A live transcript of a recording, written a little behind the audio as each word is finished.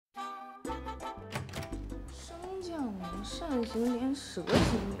将门、扇形帘、蛇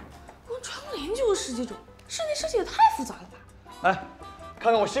形面，光窗帘就有10几种，室内设计也太复杂了吧？哎，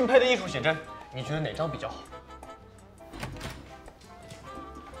看看我新配的艺术写真，你觉得哪张比较好？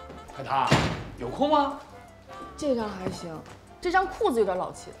可他有空吗？这张还行，这张裤子有点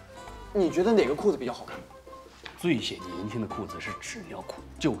老气了。你觉得哪个裤子比较好看？最显年轻的裤子是纸尿裤，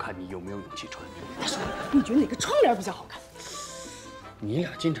就看你有没有勇气穿。大叔，你觉得哪个窗帘比较好看？你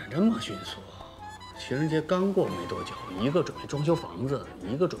俩进展这么迅速，情人节刚过没多久，一个准备装修房子，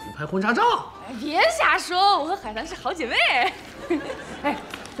一个准备拍婚纱照。哎，别瞎说，我和海棠是好姐妹。哎，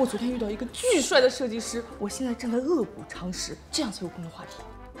我昨天遇到一个巨帅的设计师，我现在正在恶补常识，这样才有共同话题。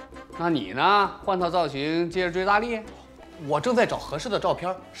那你呢？换套造型，接着追大力？我正在找合适的照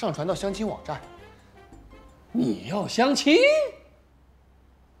片上传到相亲网站。你要相亲？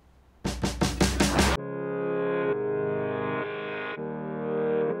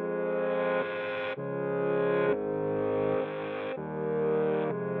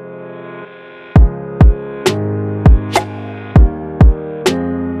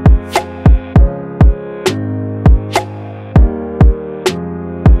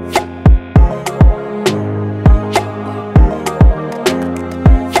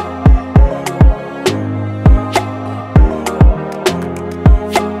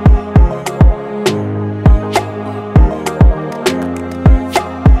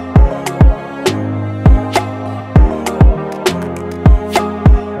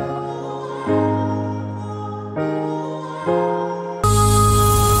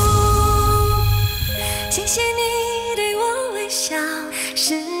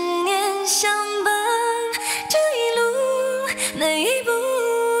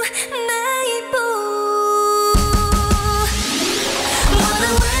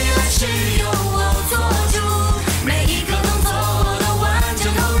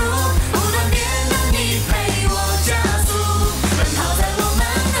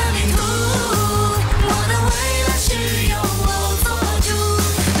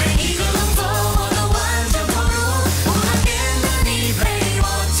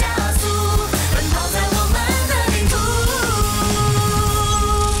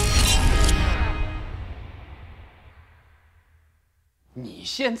你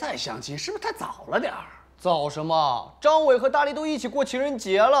现在相亲是不是太早了点儿？早什么？张伟和大力都一起过情人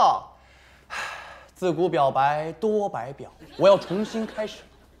节了。自古表白多白表，我要重新开始。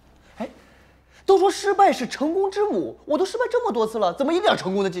哎，都说失败是成功之母，我都失败这么多次了，怎么一点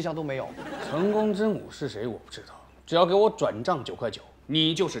成功的迹象都没有？成功之母是谁我不知道，只要给我转账9块9，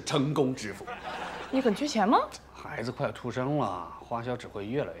你就是成功之父。你很缺钱吗？孩子快要出生了，花销只会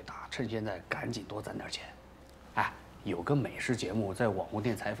越来越大，趁现在赶紧多攒点钱。哎，有个美食节目在网红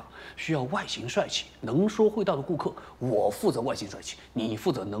店采访，需要外形帅气、能说会道的顾客，我负责外形帅气，你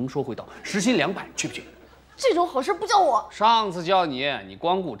负责能说会道，时薪200，去不去？这种好事不叫我。上次叫你，你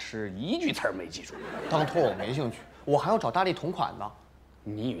光顾吃，一句词儿没记住。当托我没兴趣，我还要找大力同款呢。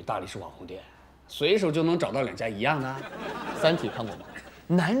你以为大力是网红店，随手就能找到2家一样的？《三体》看过吗？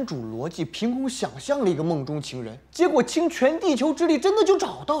男主逻辑凭空想象了一个梦中情人，结果倾全地球之力真的就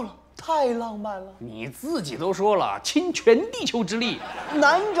找到了，太浪漫了。你自己都说了，倾全地球之力，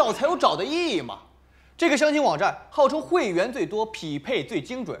难找才有找的意义嘛。这个相亲网站号称会员最多，匹配最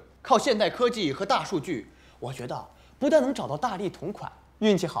精准，靠现代科技和大数据，我觉得不但能找到大力同款，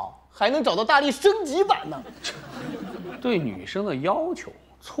运气好还能找到大力升级版呢。对女生的要求：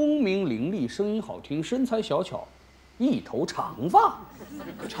聪明伶俐，声音好听，身材小巧，一头长发。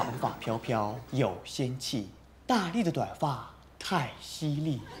长发飘飘有仙气，大力的短发太犀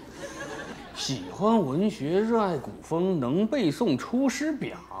利。喜欢文学，热爱古风，能背诵《出师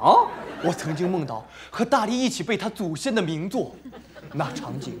表》。我曾经梦到和大力一起背他祖先的名作，那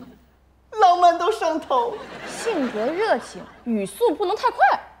场景浪漫到上头。性格热情，语速不能太快。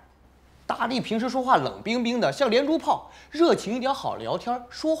大力平时说话冷冰冰的，像连珠炮，热情一点好聊天，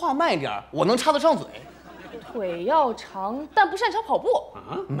说话慢点我能插得上嘴。腿要长，但不擅长跑步。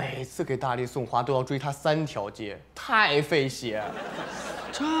每次给大力送花都要追他3条街，太费血。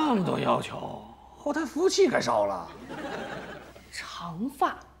这么多要求，后台服务器该烧了。长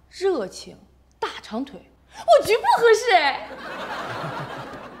发、热情、大长腿，我绝不合适哎。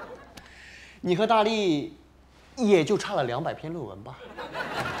你和大力也就差了200篇论文吧？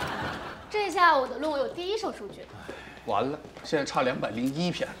这下我的论文有第1手数据。完了，现在差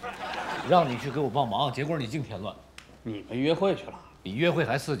201篇。让你去给我帮忙，结果你净添乱。你们约会去了？比约会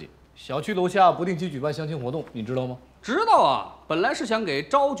还刺激。小区楼下不定期举办相亲活动，你知道吗？知道啊，本来是想给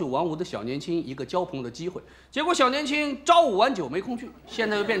朝9晚5的小年轻一个交朋友的机会，结果小年轻朝5晚9没空去，现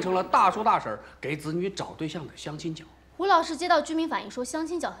在又变成了大叔大婶给子女找对象的相亲角。胡老师接到居民反映说相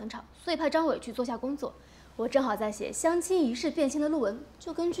亲角很吵，所以派张伟去做下工作。我正好在写相亲仪式变现的论文，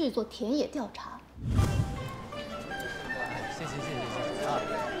就跟去做田野调查。谢谢啊！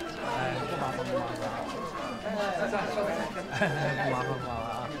哎，不麻烦啊！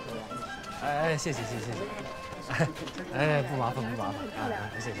哎，谢谢。哎，不麻烦啊！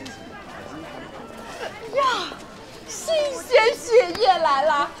谢谢。呀，新鲜血液来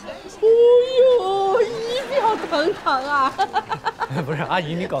了！哦呦，仪表堂堂啊！不是阿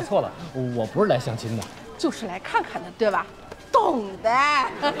姨，你搞错了，我不是来相亲的，就是来看看的，对吧？懂的。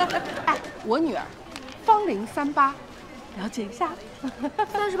哎，我女儿芳龄38，了解一下。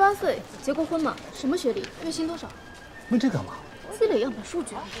38岁，结过婚吗？什么学历？月薪多少？问这干嘛？积累样本数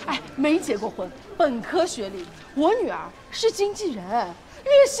据。哎，没结过婚，本科学历。我女儿是经纪人，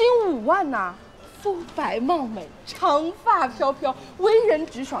月薪5万呐。肤白貌美，长发飘飘，为人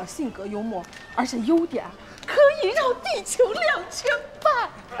直爽，性格幽默，而且优点可以绕地球2圈半。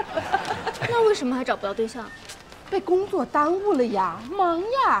那为什么还找不到对象？被工作耽误了呀，忙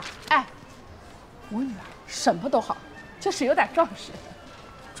呀。哎，我女儿什么都好，就是有点壮实。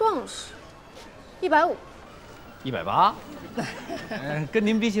壮实，150。180。跟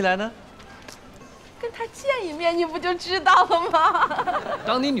您比起来呢？跟她见一面，你不就知道了吗？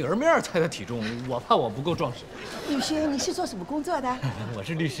当你女儿面猜她体重，我怕我不够壮实。女婿，你是做什么工作的？我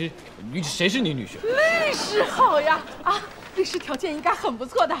是律师，谁是你女婿？律师好呀！啊，律师条件应该很不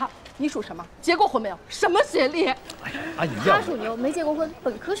错的。你属什么？结过婚没有？什么学历？哎呀，阿姨他属牛，没结过婚，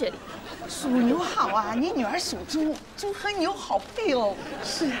本科学历。属牛好啊，你女儿属猪，猪和牛好配哦。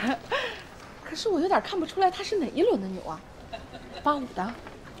是，可是我有点看不出来她是哪一轮的牛啊？85的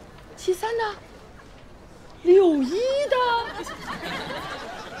，73的，61的。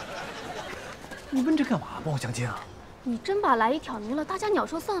你问这干嘛？帮我相亲啊？你真把来意挑明了，大家鸟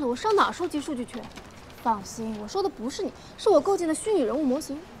兽散了，我上哪收集数据去？放心，我说的不是你，是我构建的虚拟人物模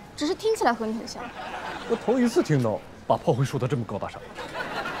型，只是听起来和你很像。我头一次听到把炮灰说的这么高大上。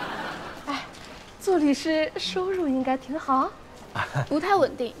哎，做律师收入应该挺好。不太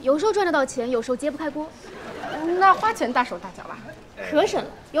稳定，有时候赚得到钱，有时候揭不开锅。那花钱大手大脚吧？可省了。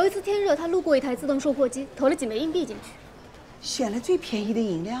有一次天热，他路过一台自动售货机，投了几枚硬币进去，选了最便宜的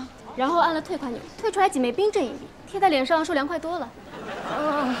饮料。然后按了退款钮，退出来几枚冰镇硬币，贴在脸上说凉快多了。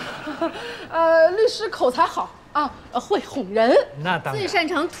律师口才好啊，会哄人。那当然。最擅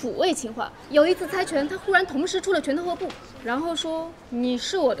长土味情话。有一次猜拳，他忽然同时出了拳头和布，然后说：“你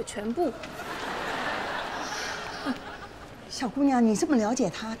是我的全部。”小姑娘，你这么了解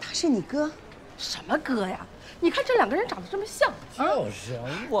他，他是你哥？什么哥呀？你看这2个人长得这么像，就是啊，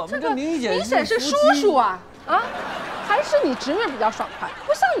我们这明显是叔叔啊！啊，还是你侄女比较爽快，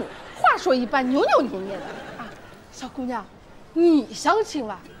不像你，话说一半扭扭捏捏的啊。小姑娘，你相亲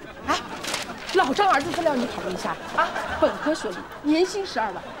了？哎，老张儿子资料你考虑一下啊，本科学历，年薪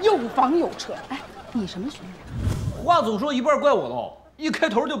12万，有房有车。哎，你什么学历？话总说一半怪我喽，一开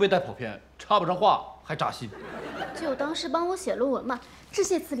头就被带跑偏，插不上话还扎心。就当是帮我写论文嘛，致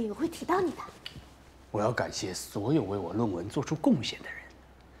谢词里我会提到你的。我要感谢所有为我论文做出贡献的人，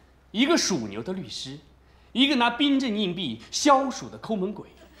一个属牛的律师，一个拿冰镇硬币消暑的抠门鬼，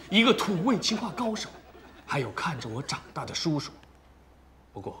一个土味情话高手，还有看着我长大的叔叔。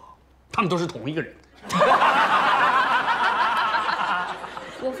不过，他们都是同一个人。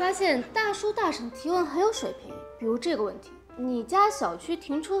我发现大叔大婶提问很有水平，比如这个问题：你家小区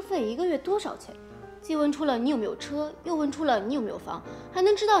停车费1个月多少钱？既问出了你有没有车，又问出了你有没有房，还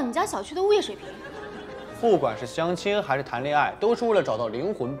能知道你家小区的物业水平。不管是相亲还是谈恋爱，都是为了找到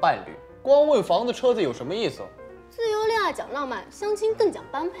灵魂伴侣。光问房子、车子有什么意思？自由恋爱讲浪漫，相亲更讲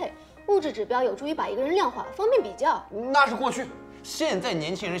般配。物质指标有助于把一个人量化，方便比较。那是过去，现在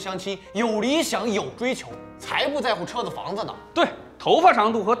年轻人相亲有理想、有追求，才不在乎车子、房子呢。对，头发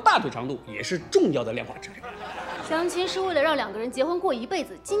长度和大腿长度也是重要的量化指标。相亲是为了让2个人结婚过一辈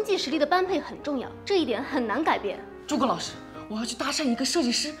子，经济实力的般配很重要，这一点很难改变。诸葛老师，我要去搭讪一个设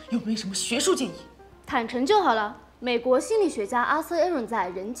计师，有没有什么学术建议？坦诚就好了。美国心理学家阿瑟·艾伦在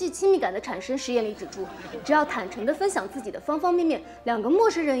《人际亲密感的产生》实验里指出，只要坦诚地分享自己的方方面面，2个陌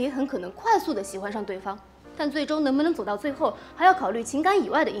生人也很可能快速地喜欢上对方。但最终能不能走到最后，还要考虑情感以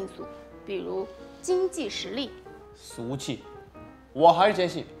外的因素，比如经济实力。俗气，我还是坚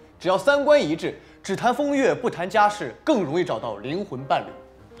信，只要3观一致，只谈风月不谈家事，更容易找到灵魂伴侣。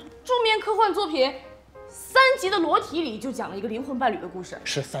著名科幻作品《3级的裸体》里就讲了一个灵魂伴侣的故事，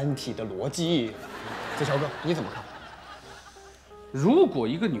是《三体》的逻辑。子乔哥，你怎么看？如果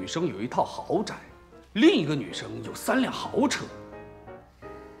一个女生有一套豪宅，另一个女生有3辆豪车，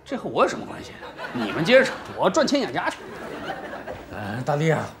这和我有什么关系？你们接着吵，我赚钱养家去。大力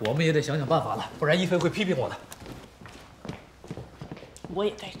啊，我们也得想想办法了，不然一菲会批评我的。我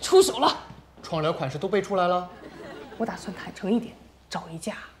也该出手了。窗帘款式都背出来了。我打算坦诚一点，找一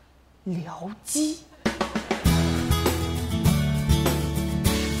架僚机。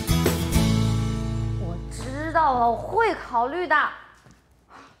我知道了，我会考虑的。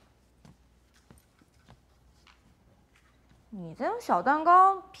你在用小蛋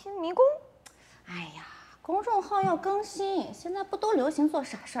糕拼迷宫？哎呀，公众号要更新，现在不都流行做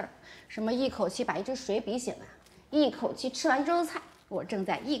傻事儿？什么一口气把一支水笔写完，一口气吃完一桌子菜。我正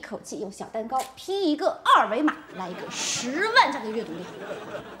在一口气用小蛋糕拼一个2维码，来一个10万加的阅读量。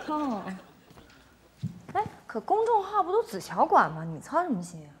哦，哎，可公众号不都子乔管吗？你操什么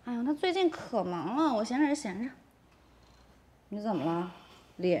心啊？哎呀，他最近可忙了，我闲着也闲着。你怎么了？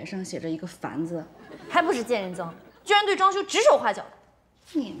脸上写着一个烦字，还不是见人憎，居然对装修指手画脚的。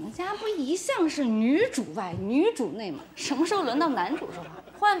你们家不一向是女主外女主内吗？什么时候轮到男主说话？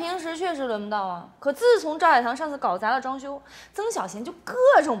换平时确实轮不到啊，可自从赵海棠上次搞砸了装修，曾小贤就各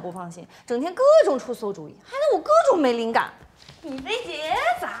种不放心，整天各种出馊主意，害得我各种没灵感。你菲姐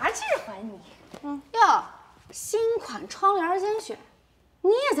杂志还你？哟，新款窗帘精选，你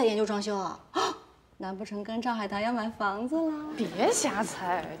也在研究装修啊？难不成跟赵海棠要买房子了？别瞎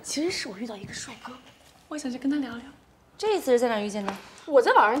猜，其实是我遇到一个帅哥，我想去跟他聊聊。这次是在哪遇见的？我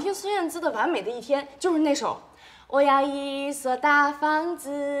在网上听孙燕姿的《完美的一天》，就是那首。我要一所大房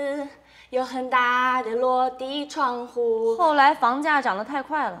子，有很大的落地窗户。后来房价涨得太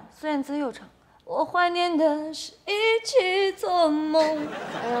快了，孙燕姿又唱。我怀念的是一起做梦。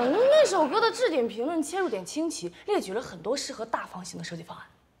那首歌的置顶评论切入点清奇，列举了很多适合大房型的设计方案。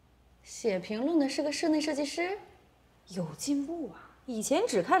写评论的是个室内设计师，有进步啊！以前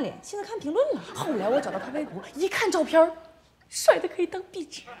只看脸，现在看评论了。后来我找到他微博，一看照片，帅的可以当壁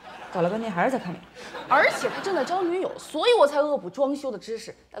纸。搞了半天还是在看脸，而且他正在招女友，所以我才恶补装修的知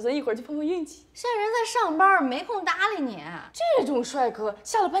识，打算一会儿去碰碰运气。现在人在上班，没空搭理你。这种帅哥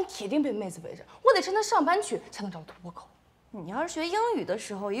下了班铁定被妹子围着，我得趁他上班去才能找到突破口。你要是学英语的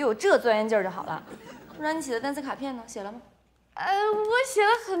时候也有这钻研劲儿就好了。不然你写的单词卡片呢？写了吗？我写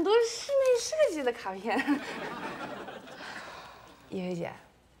了很多室内设计的卡片。一菲姐，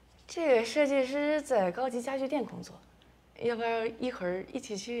这个设计师在高级家具店工作。要不要一会儿一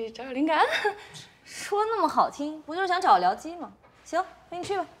起去找找灵感？说那么好听，不就是想找僚机吗？行，陪你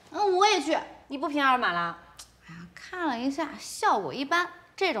去吧。我也去。你不拼2维码了？哎呀，看了一下，效果一般。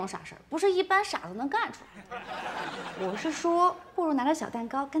这种傻事儿不是一般傻子能干出来的。我是说，不如拿着小蛋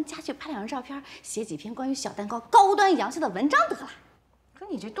糕跟家具拍2张照片，写几篇关于小蛋糕高端洋气的文章得了。可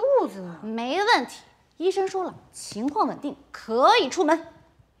你这肚子呢？没问题，医生说了，情况稳定，可以出门。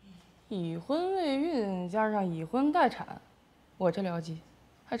已婚未孕加上已婚待产。我这僚机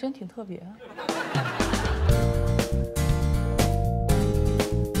还真挺特别啊！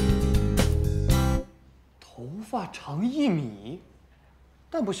头发长1米，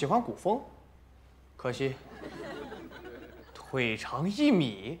但不喜欢古风，可惜。腿长1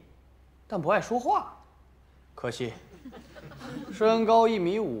米，但不爱说话，可惜。身高1.5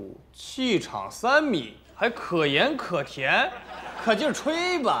米，气场3米，还可盐可甜，可劲儿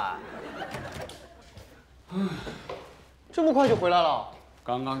吹吧。这么快就回来了？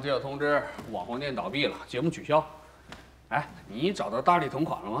刚刚接到通知，网红店倒闭了，节目取消。哎，你找到大力同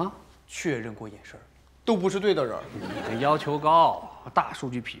款了吗？确认过眼神，都不是对的人。你的要求高，大数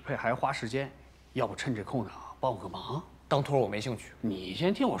据匹配还花时间，要不趁这空档帮我个忙？当托我没兴趣。你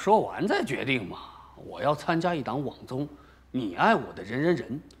先听我说完再决定嘛。我要参加一档网综，你爱我的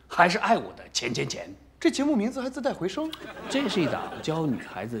人，还是爱我的钱？这节目名字还自带回声。这是一档教女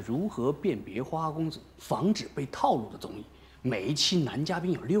孩子如何辨别花花公子，防止被套路的综艺。每一期男嘉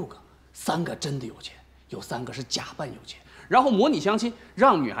宾有6个，3个真的有钱，有3个是假扮有钱，然后模拟相亲，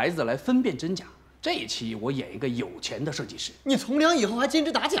让女孩子来分辨真假。这一期我演一个有钱的设计师。你从良以后还兼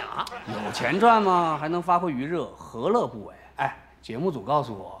职打假？有钱赚嘛，还能发挥余热，何乐不为？哎，节目组告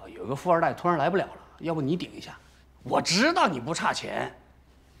诉我有个富二代突然来不了了，要不你顶一下？我知道你不差钱，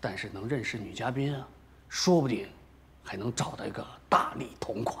但是能认识女嘉宾啊，说不定还能找到一个大力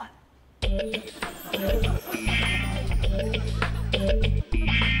同款。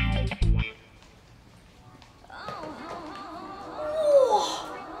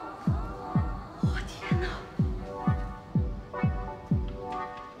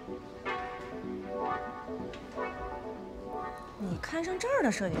你看上这儿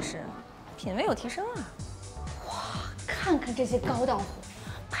的设计师，品味有提升啊！看看这些高档货，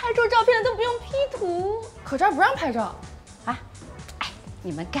拍出照片都不用 P 图。可这儿不让拍照。哎，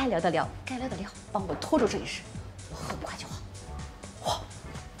你们该聊的聊，该聊的聊，帮我拖住设计师，我很快就好。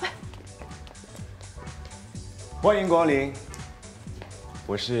欢迎光临，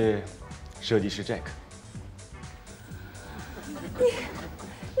我是设计师 Jack。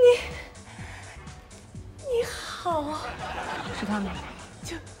是他吗？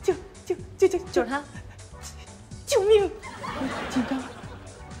就是他。救命！紧张。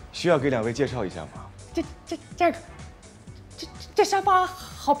需要给2位介绍一下吗？这沙发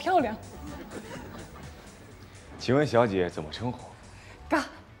好漂亮。请问小姐怎么称呼？他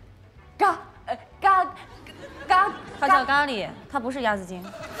叫咖喱，他不是鸭子精。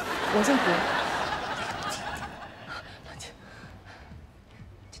我姓胡。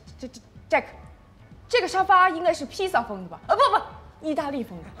Jack， 这个沙发应该是披萨风的吧？不，意大利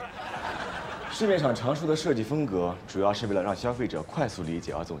风的。市面上常说的设计风格，主要是为了让消费者快速理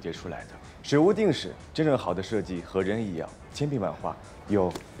解而总结出来的，水无定式。真正好的设计和人一样，千变万化，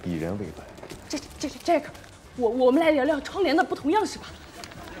又以人为本。Jack， 我们来聊聊窗帘的不同样式吧。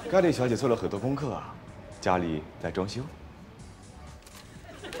咖喱小姐做了很多功课啊，家里在装修。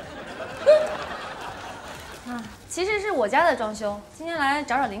其实是我家的装修，今天来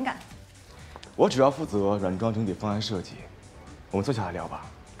找找灵感。我主要负责软装整体方案设计。我们坐下来聊吧。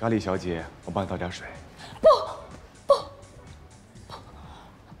咖喱小姐，我帮你倒点水。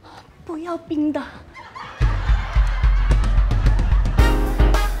不要冰的。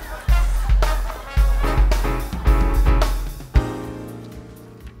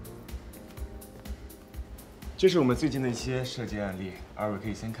这是我们最近的一些设计案例，2位可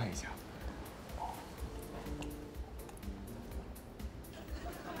以先看一下。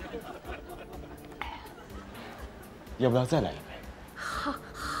要不要再来一杯？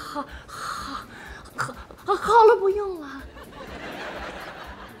好了，不用了。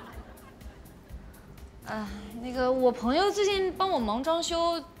那个我朋友最近帮我忙装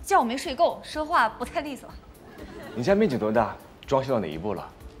修，叫我没睡够，说话不太利索。你家面积多大？装修到哪一步了？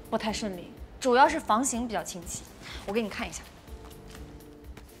不太顺利，主要是房型比较清晰。我给你看一下。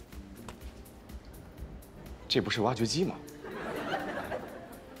这不是挖掘机吗？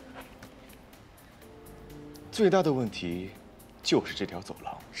最大的问题就是这条走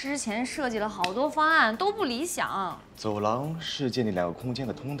廊。之前设计了好多方案都不理想。走廊是建立2个空间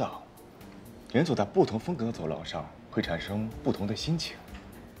的通道，人走在不同风格的走廊上会产生不同的心情。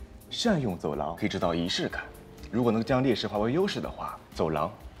善用走廊可以制造仪式感，如果能将劣势化为优势的话，走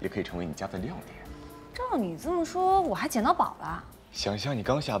廊也可以成为你家的亮点。照你这么说，我还捡到宝了。想象你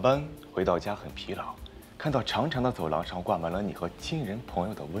刚下班回到家很疲劳，看到长长的走廊上挂满了你和亲人朋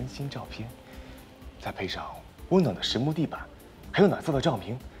友的温馨照片，再配上温暖的实木地板，还有暖色的照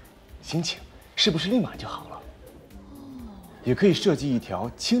明，心情是不是立马就好了？也可以设计一条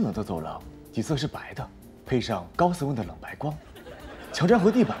清冷的走廊，底色是白的，配上高色温的冷白光，墙砖和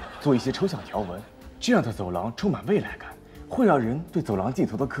地板做一些抽象条纹，这样的走廊充满未来感，会让人对走廊尽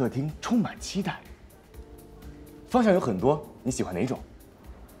头的客厅充满期待。方向有很多，你喜欢哪种？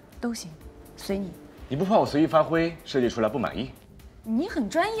都行，随你。你不怕我随意发挥，设计出来不满意？你很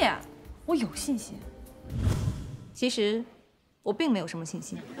专业，我有信心。其实我并没有什么信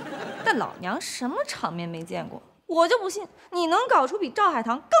心，但老娘什么场面没见过，我就不信你能搞出比赵海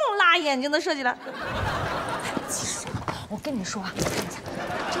棠更辣眼睛的设计来。其实我跟你说啊，看一下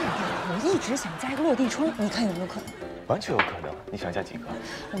这个地方，我一直想加一个落地窗，你看有没有可能？完全有可能。你想加几个？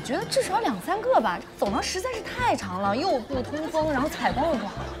我觉得至少2、3个吧。这走廊实在是太长了，又不通风，然后采光又不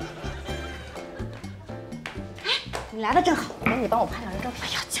好。你来的正好，赶紧帮我拍2张照片。哎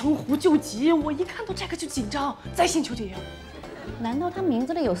呀，江湖救急，我一看到这个就紧张，在线求解。难道他名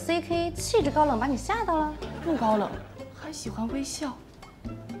字里有 CK， 气质高冷，把你吓到了？不高冷，还喜欢微笑。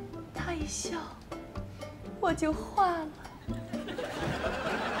他一笑，我就化了。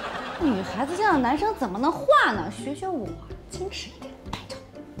女孩子见到男生怎么能化呢？学学我，矜持一点，拍照。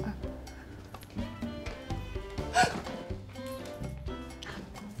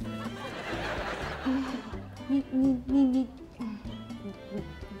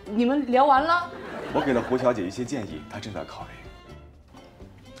你们聊完了？我给了胡小姐一些建议，她正在考虑。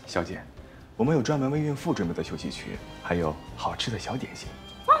小姐，我们有专门为孕妇准备的休息区，还有好吃的小点心。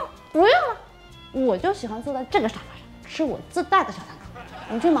不用了，我就喜欢坐在这个沙发上吃我自带的小蛋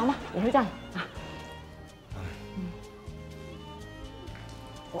糕。你去忙吧，我会叫你啊。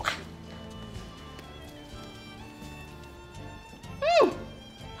我看，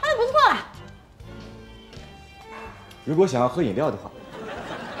拍的不错啦。如果想要喝饮料的话，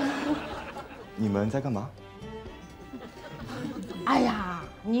你们在干嘛？哎呀，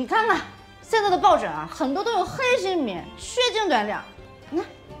你看看现在的抱枕啊，很多都有黑心棉，缺斤短两。你看，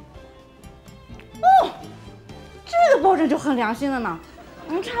哦，这个抱枕就很良心了呢，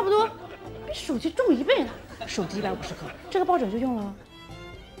差不多比手机重1倍呢。手机150克，这个抱枕就用了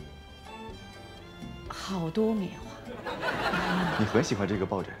好多棉花。你很喜欢这个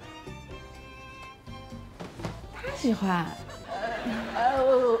抱枕？他喜欢。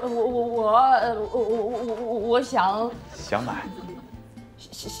我想买。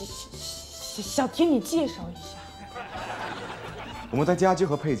想听你介绍一下。我们的家居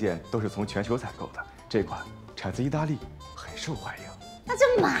和配件都是从全球采购的，这款产自意大利，很受欢迎。那就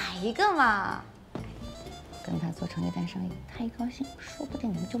买一个嘛。跟他做成绩单生意，他一高兴，说不定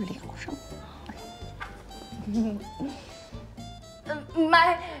你们就聊上了。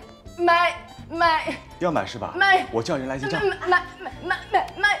买，要买是吧？买，我叫人来结账。买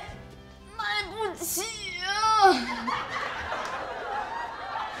不起啊！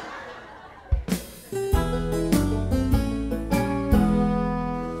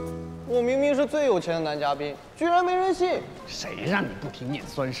我明明是最有钱的男嘉宾，居然没人信。谁让你不停念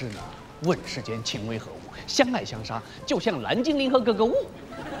酸诗呢？问世间情为何物？相爱相杀，就像蓝精灵和格格巫。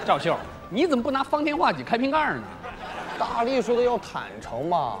赵秀，你怎么不拿方天画戟开瓶盖呢？大力说的要坦诚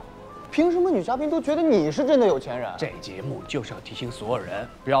嘛，凭什么女嘉宾都觉得你是真的有钱人？这节目就是要提醒所有人，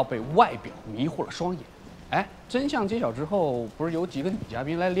不要被外表迷惑了双眼。哎，真相揭晓之后，不是有几个女嘉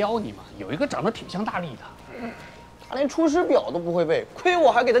宾来撩你吗？有一个长得挺像大力的。他连《出师表》都不会背，亏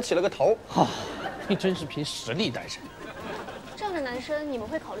我还给他起了个头。哦，你真是凭实力单身。这样的男生你们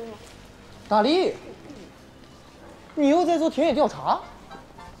会考虑吗？大力，你又在做田野调查？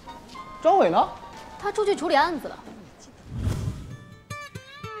张伟呢？他出去处理案子了。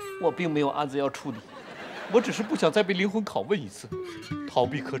我并没有案子要处理，我只是不想再被灵魂拷问一次，逃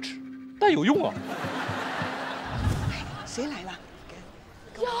避可耻，但有用啊。谁来了？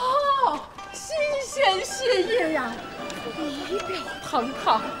哟，新鲜血液呀，仪表堂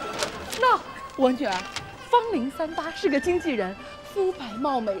堂。那我女儿芳龄38，是个经纪人，肤白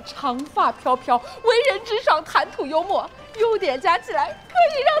貌美，长发飘飘，为人直爽，谈吐幽默，优点加起来可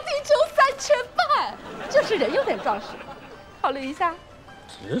以让地球3圈半。就是人有点壮实，考虑一下。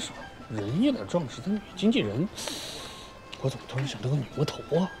直爽，人有点壮实的女经纪人，我怎么突然想到个女魔头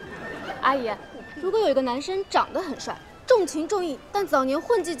啊？阿姨，如果有一个男生长得很帅，重情重义，但早年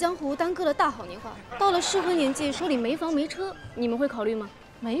混迹江湖，耽搁了大好年华，到了适婚年纪，手里没房没车，你们会考虑吗？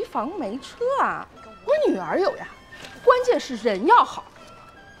没房没车啊，我女儿有呀，关键是人要好。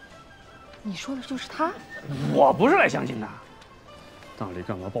你说的就是他？我不是来相亲的。大力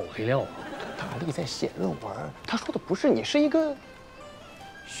干嘛爆我黑料啊？大力在写论文，他说的不是你，是一个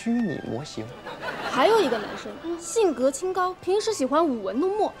虚拟模型。还有一个男生，性格清高，平时喜欢舞文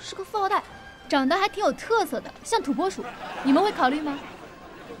弄墨，是个富二代，长得还挺有特色的，像土拨鼠，你们会考虑吗？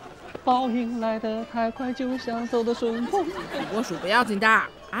报应来得太快，就像走的顺风。土拨鼠不要紧的，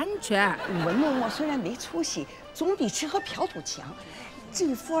安全。舞文弄墨虽然没出息，总比吃喝嫖赌强。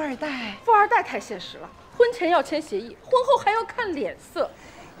这富二代太现实了，婚前要签协议，婚后还要看脸色。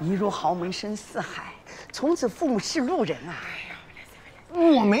一入豪门深似海，从此父母是路人啊！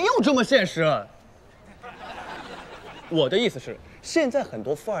我没有这么现实。我的意思是，现在很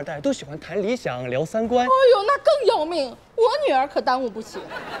多富二代都喜欢谈理想、聊三观。哎呦，那更要命！我女儿可耽误不起。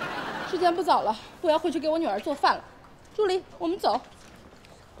时间不早了，我要回去给我女儿做饭了。助理，我们走。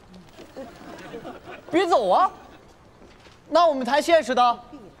别走啊！那我们谈现实的，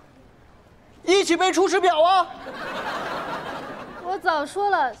一起背《出师表》啊！我早说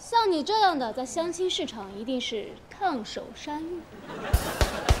了，像你这样的，在相亲市场一定是烫手山芋。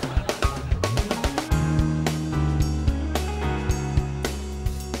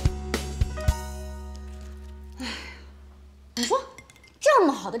你说，这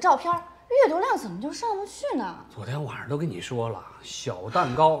么好的照片，阅读量怎么就上不去呢？昨天晚上都跟你说了，小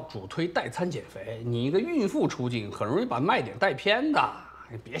蛋糕主推代餐减肥，你一个孕妇出镜，很容易把卖点带偏的，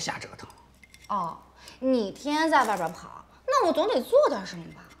你别瞎折腾。哦，你天天在外边跑，那我总得做点什么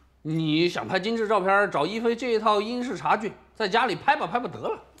吧？你想拍精致照片，找一菲这一套英式茶具，在家里拍吧拍吧得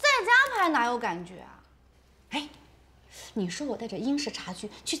了。在家拍哪有感觉啊？哎，你说我带着英式茶具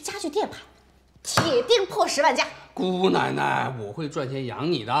去家具店拍，铁定破10万加。姑奶奶，我会赚钱养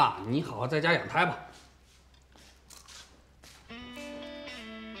你的，你好好在家养胎吧。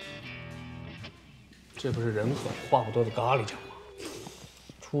这不是人狠话不多的咖喱酱吗？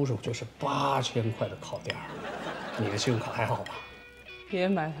出手就是8000块的烤店儿，你的信用卡还好吧？别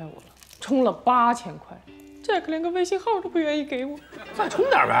埋汰我了，充了8000块，Jack 连个微信号都不愿意给我。再充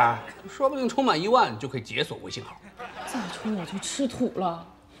点呗，说不定充满1万就可以解锁微信号。再充我就吃土了。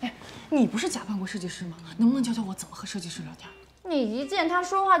哎，你不是假扮过设计师吗？能不能教教我怎么和设计师聊天？你一见他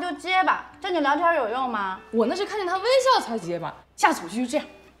说话就结巴，教你聊天有用吗？我那是看见他微笑才结巴。下次我就这样，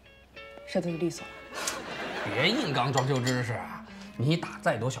舌头就利索了。别硬刚装修知识，你打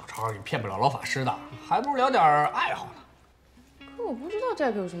再多小抄也骗不了老法师的，还不如聊点爱好呢。可我不知道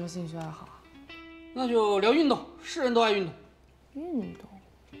Jack 有什么兴趣爱好啊。那就聊运动，是人都爱运动。运动，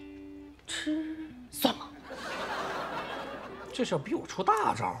吃算吗？就是要逼我出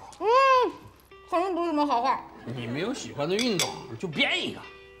大招。反正不是什么好话。你没有喜欢的运动，就编一个。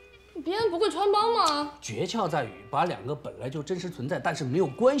别人不会穿帮吗？诀窍在于把两个本来就真实存在但是没有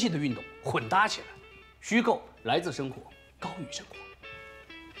关系的运动混搭起来，虚构来自生活，高于生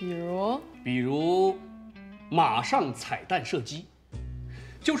活。比如马上彩弹射击，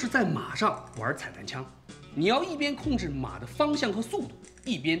就是在马上玩彩弹枪，你要一边控制马的方向和速度，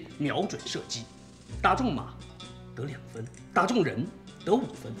一边瞄准射击，打中马得2分，打中人得5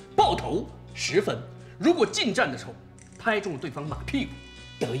分，爆头10分。如果近战的时候拍中对方马屁股，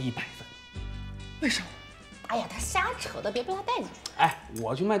得100分。为什么？哎呀，他瞎扯的，别被他带进去。哎，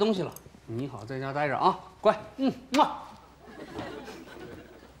我去卖东西了，你好在家待着啊，乖。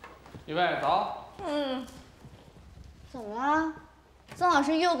预备走。怎么了？曾老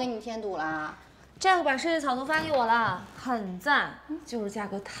师又给你添堵了？这个把设计草图发给我了，很赞，就是价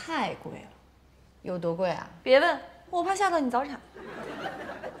格太贵了。有多贵啊？别问，我怕吓到你早产。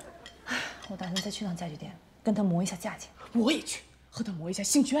我打算再去趟家具店，跟他磨一下价钱。我也去和他磨一下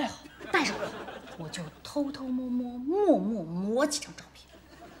兴趣爱好。带上我就偷偷摸摸、默默磨几张照片。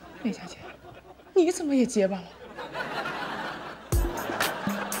魏小姐，你怎么也结巴了？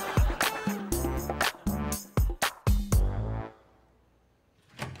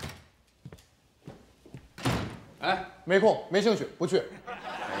哎，没空，没兴趣，不去。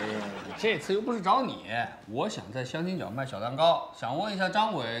这次又不是找你，我想在相亲角卖小蛋糕，想问一下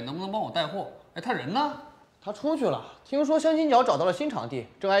张伟能不能帮我带货？哎，他人呢？他出去了。听说相亲角找到了新场地，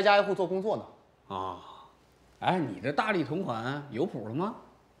正挨家挨户做工作呢。哎，你这大力同款有谱了吗？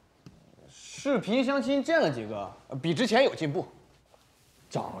视频相亲见了几个，比之前有进步。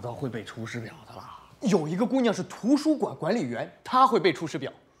找到会背出师表的了。有一个姑娘是图书馆管理员，她会背出师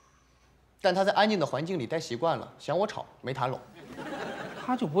表，但她在安静的环境里待习惯了，嫌我吵，没谈拢。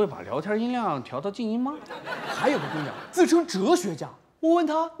他就不会把聊天音量调到静音吗？还有个姑娘自称哲学家，我问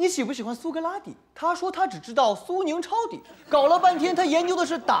她你喜不喜欢苏格拉底，她说她只知道苏宁抄底。搞了半天，她研究的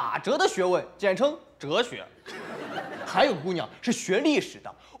是打折的学问，简称哲学。还有个姑娘是学历史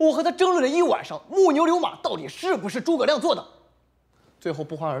的，我和她争论了一晚上，木牛流马到底是不是诸葛亮做的，最后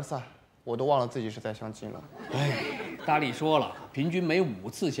不欢而散，我都忘了自己是在相亲了。哎，大力说了，平均每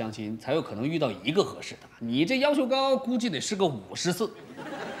5次相亲才有可能遇到一个合适的，你这要求高，估计得试个50次。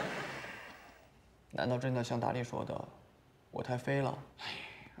难道真的像大力说的，我太飞了？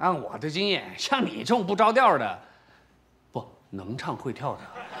按我的经验，像你这种不着调的，不能唱会跳的，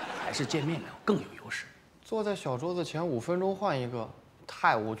还是见面聊更有优势。坐在小桌子前5分钟换一个，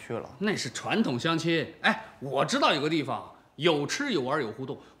太无趣了。那是传统相亲。哎，我知道有个地方有吃有玩有互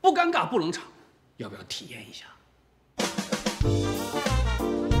动，不尴尬不冷场，要不要体验一下？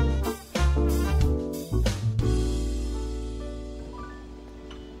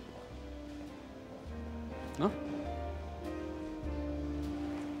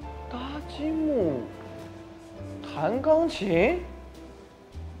搭积木、弹钢琴、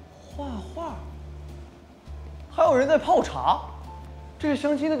画画，还有人在泡茶。这是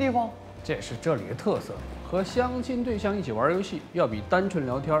相亲的地方？这是这里的特色。和相亲对象一起玩游戏，要比单纯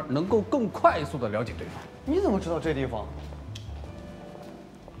聊天能够更快速地了解对方。你怎么知道这地方？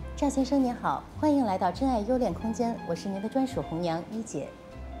赵先生您好，欢迎来到真爱优恋空间，我是您的专属红娘一姐。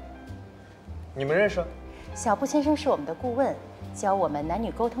你们认识？小布先生是我们的顾问，教我们男女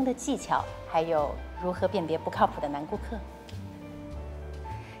沟通的技巧，还有如何辨别不靠谱的男顾客。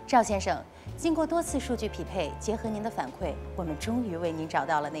赵先生，经过多次数据匹配，结合您的反馈，我们终于为您找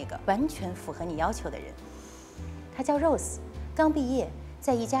到了那个完全符合你要求的人。他叫 Rose， 刚毕业，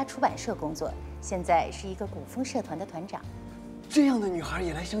在一家出版社工作，现在是一个古风社团的团长。这样的女孩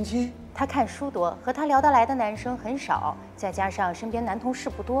也来相亲？她看书多，和她聊得来的男生很少，再加上身边男同事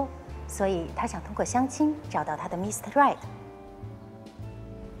不多，所以她想通过相亲找到她的 Mr. Right。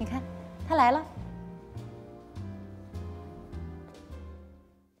你看，他来了。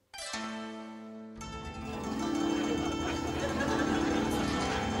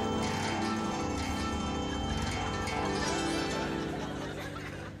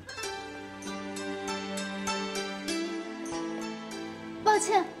抱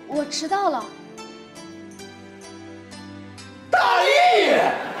歉，我迟到了。大力！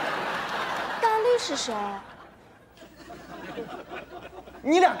大力是谁？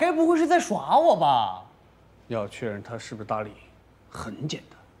你俩该不会是在耍我吧？要确认他是不是大力，很简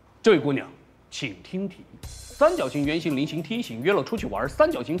单。这位姑娘，请听题：三角形、圆形、菱形、梯形约了出去玩，三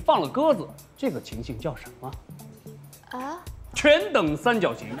角形放了鸽子，这个情形叫什么？啊？全等三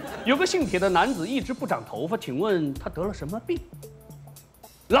角形。有个姓铁的男子一直不长头发，请问他得了什么病？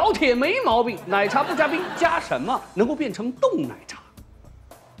老铁没毛病，奶茶不加冰，加什么能够变成冻奶茶？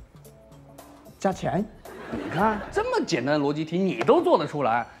加钱。你看这么简单的逻辑题你都做得出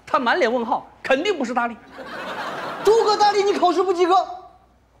来，他满脸问号，肯定不是大力。诸葛大力，你考试不及格。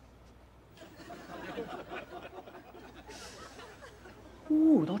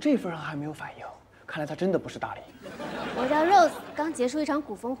到这份上还没有反应，看来他真的不是大力。我叫 Rose， 刚结束一场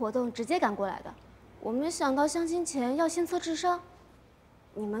古风活动，直接赶过来的。我没想到相亲前要先测智商。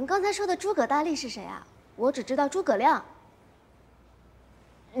你们刚才说的诸葛大力是谁啊？我只知道诸葛亮。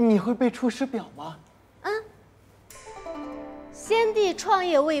你会背《出师表》吗？嗯。先帝创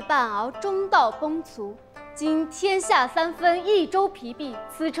业未半熬，中道崩殂。今天下三分，益州疲弊，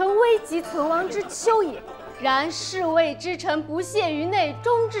此诚危急存亡之秋也。然侍卫之臣不懈于内，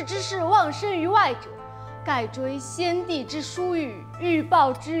忠志之士忘身于外者，盖追先帝之殊语，欲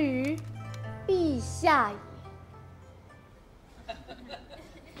报之于陛下也。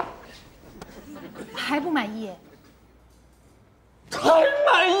还不满意？太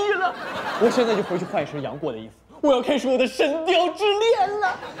满意了！我现在就回去换一身杨过的衣服，我要开始我的神雕之恋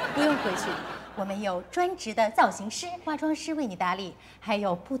了。不用回去，我们有专职的造型师、化妆师为你打理，还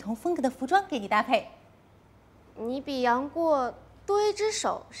有不同风格的服装给你搭配。你比杨过多一只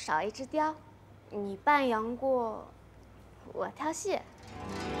手，少一只雕；你扮杨过，我挑戏。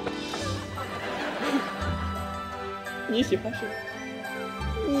你喜欢谁？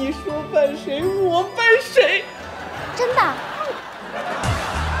你说扮谁，我扮谁。真的？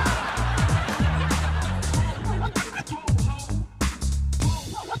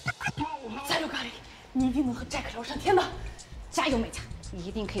加油，咖喱！你一定能和 Jack 聊上天的。加油，美嘉，你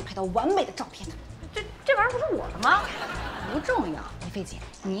一定可以拍到完美的照片的。这玩意儿不是我的吗？不重要，梅菲姐，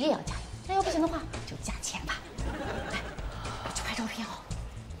你也要加油。加油不行的话，就加钱吧。来，快去拍照片哦。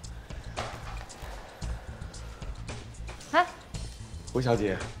哎，胡小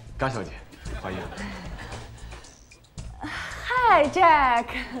姐、嘎小姐，欢迎。嗨 ，Jack。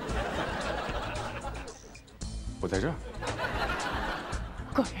我在这儿。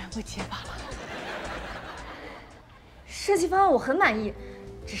果然不结巴了。设计方案我很满意，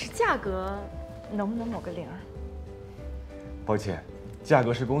只是价格能不能抹个零？抱歉，价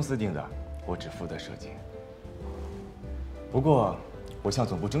格是公司定的，我只负责设计。不过，我向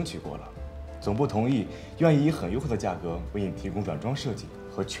总部争取过了，总部同意，愿意以很优惠的价格为你提供软装设计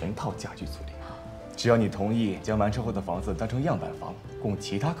和全套家具处理。只要你同意将完成后的房子当成样板房，供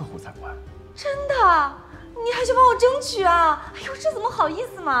其他客户参观。真的？你还去帮我争取啊？哎呦，这怎么好意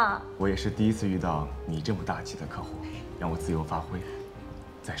思嘛！我也是第一次遇到你这么大气的客户，让我自由发挥。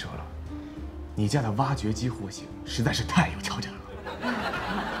再说了，你家的挖掘机户型实在是太有挑战了。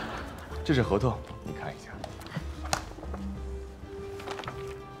这是合同，你看一下。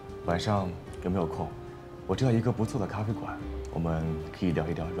晚上有没有空？我知道一个不错的咖啡馆，我们可以聊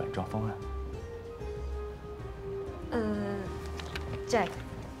一聊软装方案。Jack，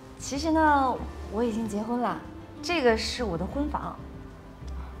 其实呢，我已经结婚了，这个是我的婚房。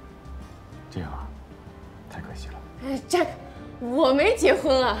这样啊，太可惜了。Jack， 我没结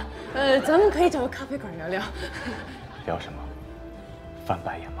婚啊，咱们可以找个咖啡馆聊聊。聊什么？翻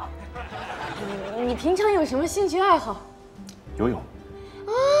白眼吗？你平常有什么兴趣爱好？游泳。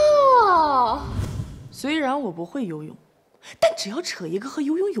哦，虽然我不会游泳，但只要扯一个和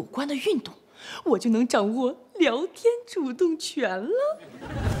游泳有关的运动，我就能掌握聊天主动权了。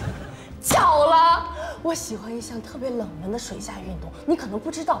巧了，我喜欢一项特别冷门的水下运动，你可能不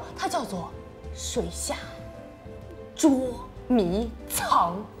知道，它叫做水下捉迷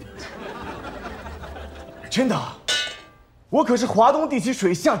藏。真的？我可是华东地区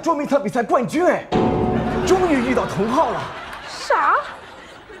水下捉迷藏比赛冠军哎！终于遇到同好了。啥？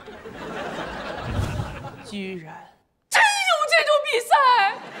居然真有这种比赛！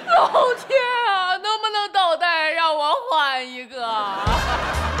老天啊，能不能倒带让我换一个？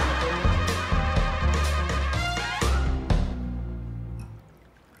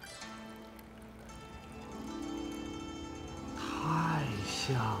太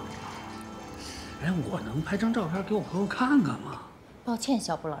像了。哎，我能拍张照片给我朋友看看吗？抱歉，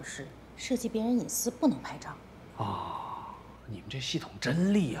小布老师，涉及别人隐私不能拍照。啊，你们这系统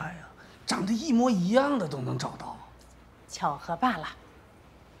真厉害呀！长得一模一样的都能找到，巧合罢了。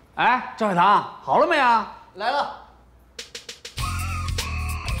哎，赵海棠，好了没啊？来了。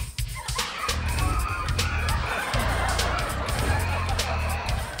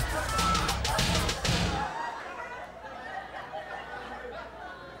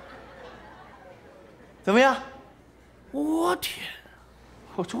怎么样？我天，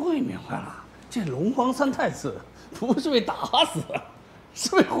我终于明白了，这龙皇三太子不是被打死的。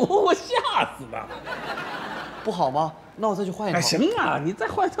是被活活吓死的，不好吗？那我再去换一套。哎，行啊，你再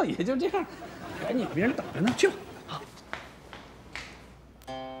换一套也就这样，赶紧，别人等着呢，去吧。好。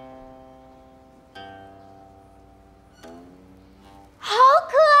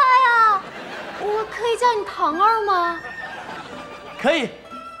叫你堂儿吗？可以，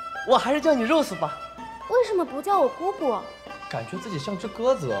我还是叫你 Rose 吧。为什么不叫我姑姑？感觉自己像只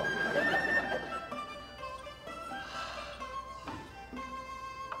鸽子。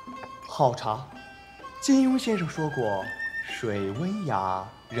好茶，金庸先生说过，水温雅，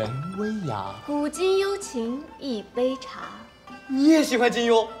人微雅。古今幽情一杯茶。你也喜欢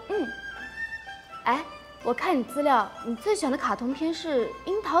金庸？嗯。哎，我看你资料，你最喜欢的卡通片是《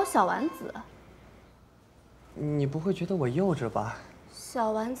樱桃小丸子》。你不会觉得我幼稚吧？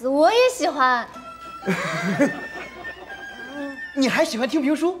小丸子我也喜欢。你还喜欢听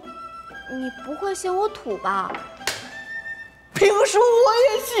评书？你不会嫌我土吧？评书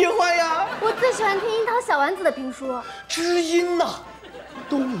我也喜欢呀。我最喜欢听樱桃小丸子的评书。知音呐，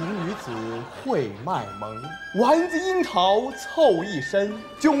东瀛女子会卖萌，丸子樱桃凑一身，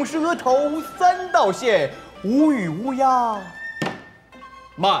囧是额头三道线，无语无鸦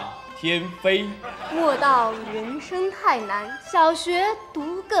漫天飞。莫道人生太难，小学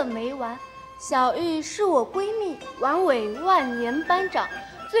读个没完。小玉是我闺蜜，晚尾万年班长，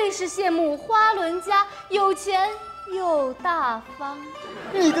最是羡慕花轮家，有钱又大方。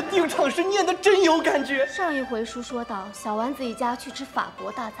你的定场诗念得真有感觉。上一回书说到，小丸子一家去吃法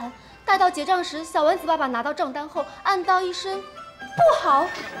国大餐，待到结账时，小丸子爸爸拿到账单后，暗道一声不好。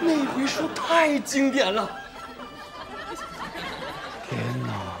那回书太经典了。天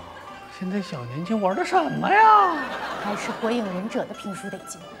哪，现在小年轻玩的什么呀？还是火影忍者的评书得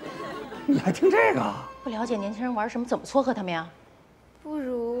劲。你还听这个？不了解年轻人玩什么，怎么撮合他们呀？不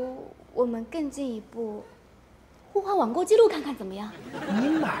如我们更进一步，互换网购记录看看怎么样？你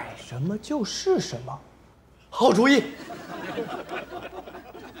买什么就是什么，好主意。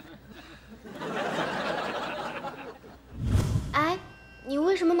哎，你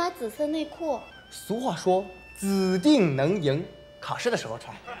为什么买紫色内裤？俗话说，紫定能赢，考试的时候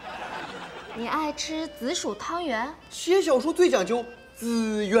穿。你爱吃紫薯汤圆？写小说最讲究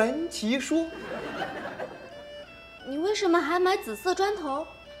自圆其说。你为什么还买紫色砖头？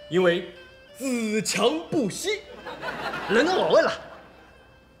因为自强不息。轮到我问了，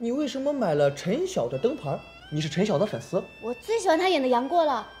你为什么买了陈晓的灯牌？你是陈晓的粉丝？我最喜欢他演的杨过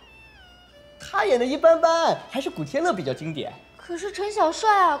了。他演的一般般，还是古天乐比较经典。可是陈晓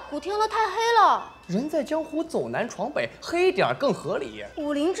帅啊，古天乐太黑了。人在江湖走南闯北，黑点更合理。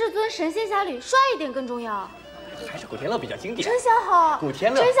武林至尊、神仙侠侣，帅一点更重要。还是古天乐比较经典。陈晓好，古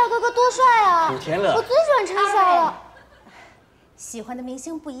天乐，陈晓哥哥多帅啊！古天乐，我最喜欢陈晓了。喜欢的明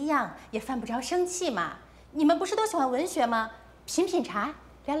星不一样，也犯不着生气嘛。你们不是都喜欢文学吗？品品茶，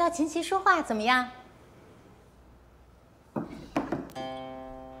聊聊琴棋书画，怎么样？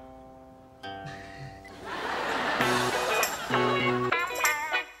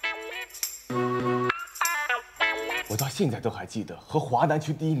我到现在都还记得和华南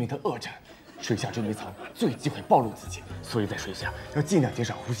区第1名的恶战。水下捉迷藏最忌讳暴露自己，所以在水下要尽量减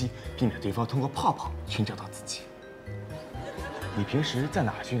少呼吸，避免对方通过泡泡寻找到自己。你平时在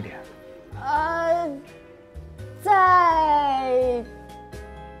哪训练？在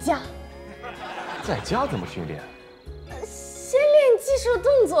家。在家怎么训练？先练技术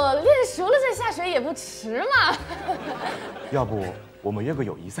动作，练熟了再下水也不迟嘛。要不我们约个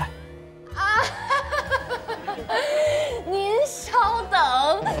友谊赛？啊！您稍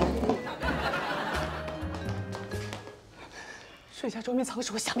等。水下捉迷藏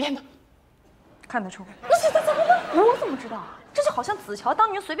是我瞎编的，看得出。那现在怎么办？我怎么知道啊？这就好像子乔当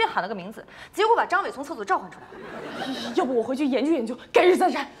年随便喊了个名字，结果把张伟从厕所召唤出来了。要不我回去研究研究，改日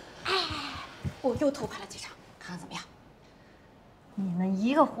再战。哎，我又偷拍了几场，看看怎么样？你们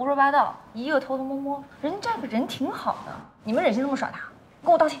一个胡说八道，一个偷偷摸摸，人家这个人挺好的，你们忍心这么耍他？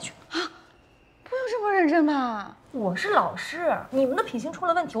跟我道歉去啊！不用这么认真吧？我是老师，你们的品行出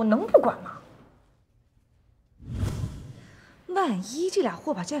了问题，我能不管吗？万一这俩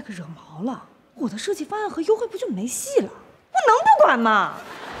货把 Jack 惹毛了，我的设计方案和优惠不就没戏了？我能不管吗？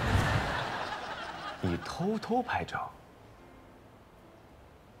你偷偷拍照，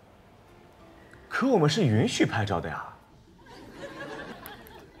可我们是允许拍照的呀。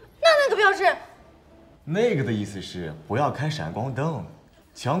那个标志，那个的意思是不要开闪光灯，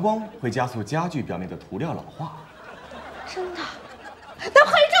强光会加速家具表面的涂料老化。真的？那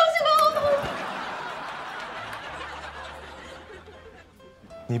拍照去吧。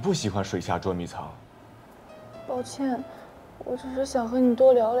你不喜欢水下捉迷藏？抱歉，我只是想和你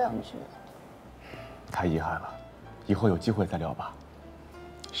多聊两句。太遗憾了，以后有机会再聊吧，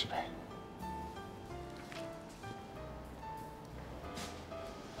石培。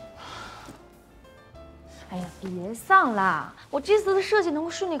哎呀，别丧啦！我这次的设计能够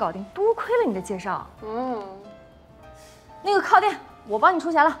顺利搞定，多亏了你的介绍。那个靠垫我帮你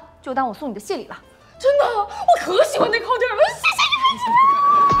出钱了，就当我送你的谢礼吧。真的，我可喜欢那靠垫了，谢谢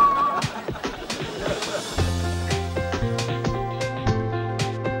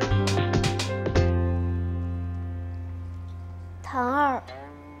谭二，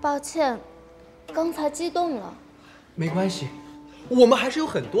抱歉，刚才激动了。没关系，我们还是有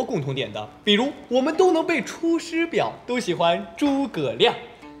很多共同点的，比如我们都能背《出师表》，都喜欢诸葛亮。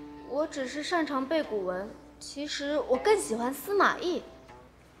我只是擅长背古文，其实我更喜欢司马懿。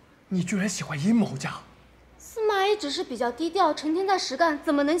你居然喜欢阴谋家？司马懿只是比较低调，成天在实干，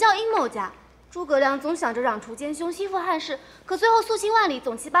怎么能叫阴谋家？诸葛亮总想着攘除奸凶，西复汉室，可最后肃清万里，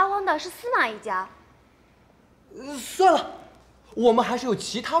总其八荒的是司马懿家。算了，我们还是有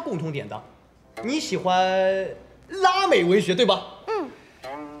其他共同点的。你喜欢拉美文学，对吧？嗯，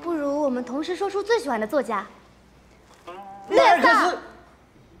不如我们同时说出最喜欢的作家。马尔克斯。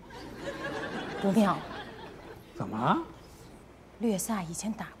不妙，怎么了？略萨以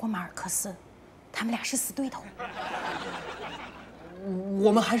前打过马尔克斯，他们俩是死对头。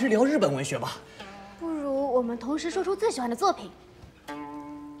我们还是聊日本文学吧。不如我们同时说出最喜欢的作品。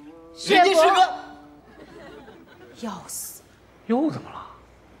人间失格。要死！又怎么了？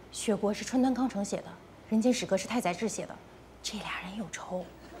雪国是川端康成写的，人间失格是太宰治写的，这俩人有仇，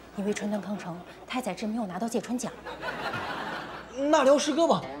因为川端康成、太宰治没有拿到芥川奖。那聊诗歌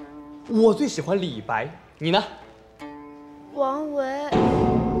吧，我最喜欢李白，你呢？王维。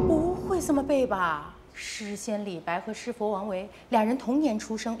不会这么背吧？诗仙李白和诗佛王维俩人同年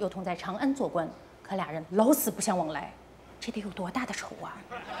出生，又同在长安做官，可俩人老死不相往来，这得有多大的仇啊！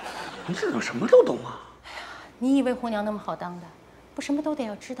你怎么什么都懂啊？你以为红娘那么好当的？不什么都得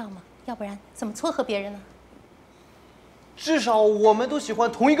要知道吗？要不然怎么撮合别人呢？至少我们都喜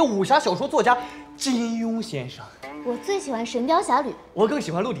欢同一个武侠小说作家金庸先生。我最喜欢《神雕侠侣》，我更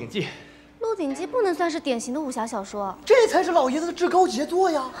喜欢《鹿鼎记》。《鹿鼎记》不能算是典型的武侠小说，这才是老爷子的至高杰作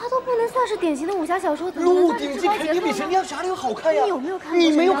呀！它都不能算是典型的武侠小说， 《鹿鼎记》肯定比《神雕侠侣》好看呀！你有没有看过？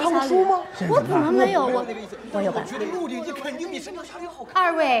你没有看过书吗？我怎么没有？我有办法。我觉得《鹿鼎记》肯定比《神雕侠侣》好看。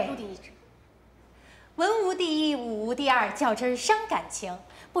二位，文无第一，武无第二，较真儿伤感情，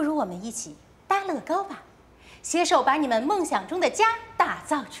不如我们一起搭乐高吧，携手把你们梦想中的家打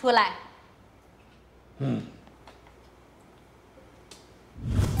造出来。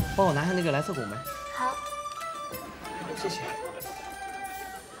帮我拿下那个蓝色拱门。好，谢谢。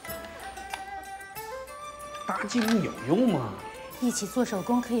搭积木有用吗？一起做手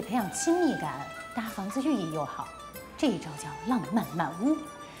工可以培养亲密感，搭房子寓意又好，这一招叫浪漫满屋。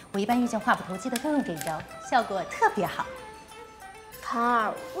我一般遇见话不投机的都用这一招，效果特别好。谭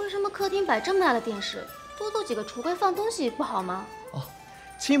儿，为什么客厅摆这么大的电视？多做几个橱柜放东西不好吗？哦，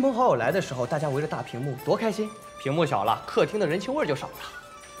亲朋好友来的时候，大家围着大屏幕，多开心！屏幕小了，客厅的人情味就少了。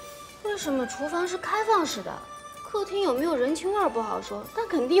为什么厨房是开放式的？客厅有没有人情味不好说，但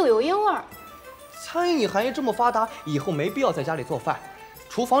肯定有油烟味儿。餐饮行业这么发达，以后没必要在家里做饭，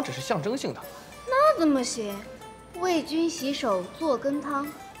厨房只是象征性的。那怎么行？为君洗手做羹汤，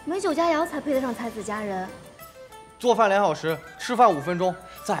美酒佳肴才配得上才子佳人。做饭2小时，吃饭5分钟。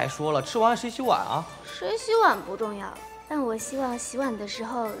再说了，吃完谁洗碗啊？谁洗碗不重要，但我希望洗碗的时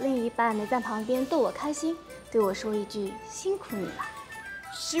候，另一半能在旁边逗我开心，对我说一句辛苦你了。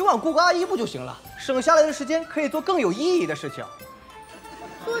洗碗雇个阿姨不就行了？省下来的时间可以做更有意义的事情。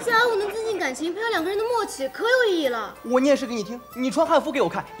做家务能增进感情，培养2个人的默契，可有意义了。我念诗给你听，你穿汉服给我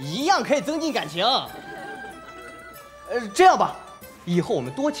看，一样可以增进感情。这样吧，以后我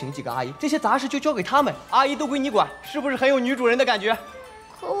们多请几个阿姨，这些杂事就交给他们，阿姨都归你管，是不是很有女主人的感觉？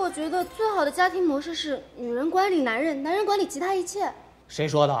可我觉得最好的家庭模式是女人管理男人，男人管理其他一切。谁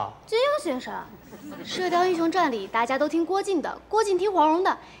说的？金庸先生，《射雕英雄传》里大家都听郭靖的，郭靖听黄蓉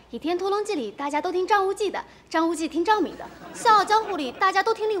的；《倚天屠龙记》里大家都听张无忌的，张无忌听赵敏的；《笑傲江湖》里大家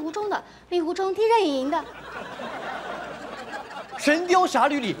都听令狐冲的，令狐冲听任盈盈的。《神雕侠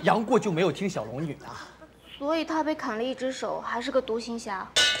侣》里杨过就没有听小龙女的，所以他被砍了一只手，还是个独行侠。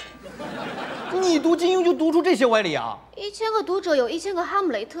你读金庸就读出这些歪理啊？1000个读者有1000个哈姆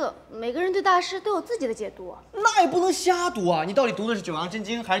雷特，每个人对大师都有自己的解读。那也不能瞎读啊！你到底读的是《九阳真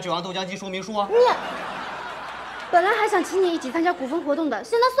经》还是《九阳豆浆机说明书》啊？你本来还想请你一起参加股份活动的，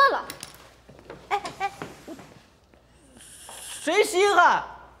现在算了。谁稀罕？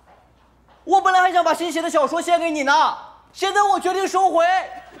我本来还想把新写的小说献给你呢，现在我决定收回。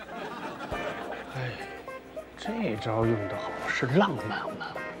这招用得好是浪漫满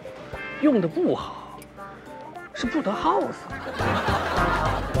屋，用得不好是不得好死。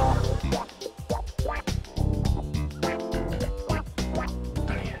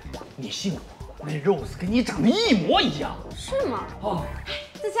大爷，你信我，那 Rose 跟你长得一模一样。是吗？哦，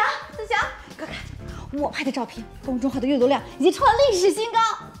子强，快看，我拍的照片，公众号的阅读量已经创了历史新高。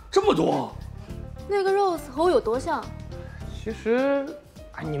这么多？那个 Rose 和我有多像？其实，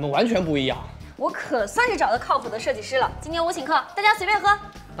你们完全不一样。我可算是找到靠谱的设计师了。今天我请客，大家随便喝。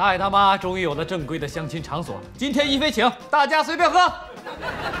大爷他妈终于有了正规的相亲场所，今天一飞请，大家随便喝。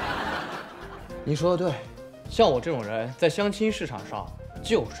你说的对，像我这种人在相亲市场上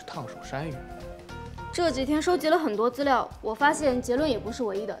就是烫手山芋。这几天收集了很多资料，我发现结论也不是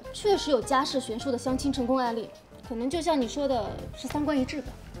唯一的，确实有家世悬殊的相亲成功案例，可能就像你说的是三观一致吧。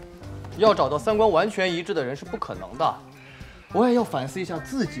要找到三观完全一致的人是不可能的，我也要反思一下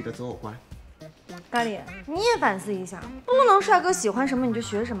自己的择偶观。咖喱，你也反思一下，不能帅哥喜欢什么你就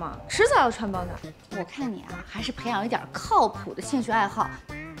学什么，迟早要穿帮的。我看你啊，还是培养一点靠谱的兴趣爱好。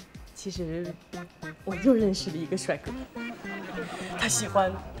其实我又认识了一个帅哥，他喜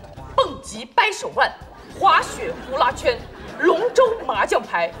欢蹦极掰手腕、滑雪呼啦圈、龙舟麻将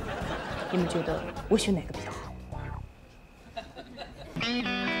牌。你们觉得我选哪个比较好？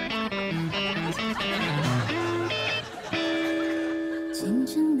清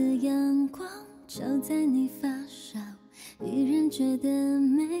晨的阳光照在你发梢，依然觉得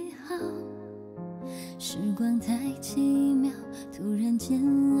美好。时光太奇妙，突然间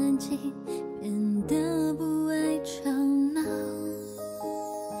安静，变得不爱吵闹。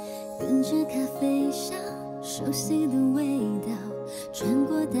跟着咖啡香，熟悉的味道，穿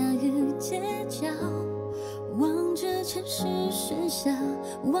过大雨街角，望着城市喧嚣，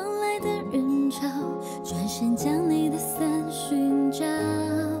往来的人潮，转身将你的伞寻找，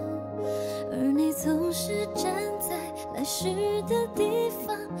而你总是站在来时的地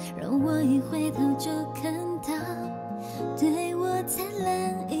方，让我一回头就看到，对我灿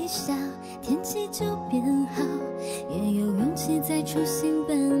烂一笑，天气就变好，也有勇气再重新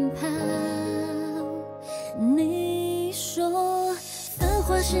奔跑。你说繁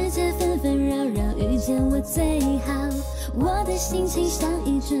华世界纷纷扰扰，遇见我最好，我的心情像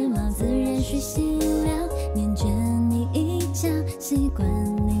一只猫，自然是心了，念着你一觉，习惯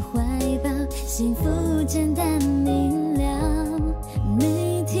你怀抱，幸福简单明了。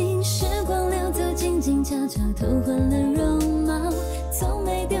没听时光流走，静静悄悄偷换了容貌，从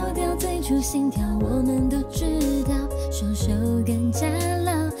没丢掉最初心跳，我们都知道，双手更加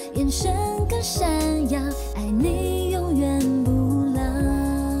牢，眼神更闪耀，爱你永远不老。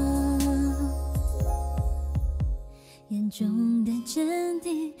眼中的真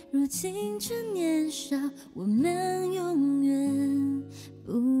谛，如青春年少，我们